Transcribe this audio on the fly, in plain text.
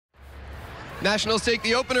Nationals take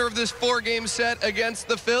the opener of this 4-game set against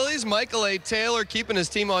the Phillies. Michael A. Taylor keeping his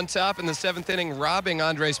team on top in the 7th inning, robbing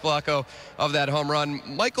Andrés Blanco of that home run.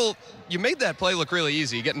 Michael, you made that play look really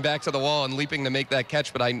easy, getting back to the wall and leaping to make that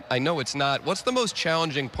catch, but I know it's not. What's the most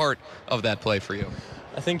challenging part of that play for you?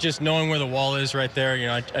 I think just knowing where the wall is right there. You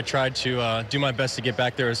know, I tried to do my best to get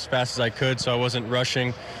back there as fast as I could, so I wasn't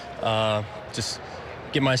rushing. Just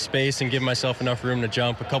get my space and give myself enough room to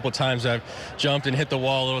jump. A couple times I've jumped and hit the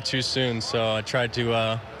wall a little too soon, so I tried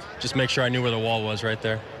to just make sure I knew where the wall was right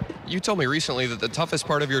there. You told me recently that the toughest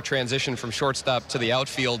part of your transition from shortstop to the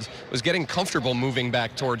outfield was getting comfortable moving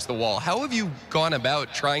back towards the wall. How have you gone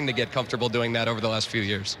about trying to get comfortable doing that over the last few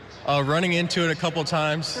years? Running into it a couple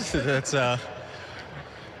times. That's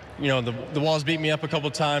you know, the walls beat me up a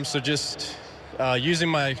couple times, so just using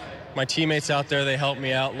my teammates out there, they help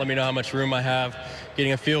me out, let me know how much room I have,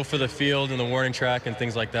 getting a feel for the field and the warning track and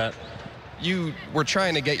things like that. You were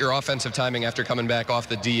trying to get your offensive timing after coming back off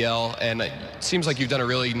the DL, and it seems like you've done a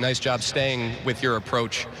really nice job staying with your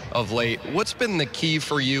approach of late. What's been the key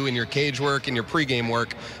for you in your cage work and your pregame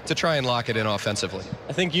work to try and lock it in offensively?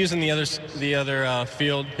 I think using the other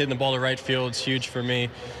field, hitting the ball to right field is huge for me. You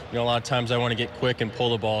know, a lot of times I want to get quick and pull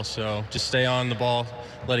the ball, so just stay on the ball,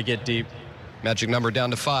 let it get deep. Magic number down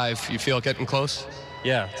to 5. You feel it getting close?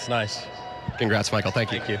 Yeah, it's nice. Congrats, Michael.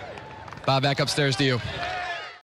 Thank you. Thank you. Bob, back upstairs to you.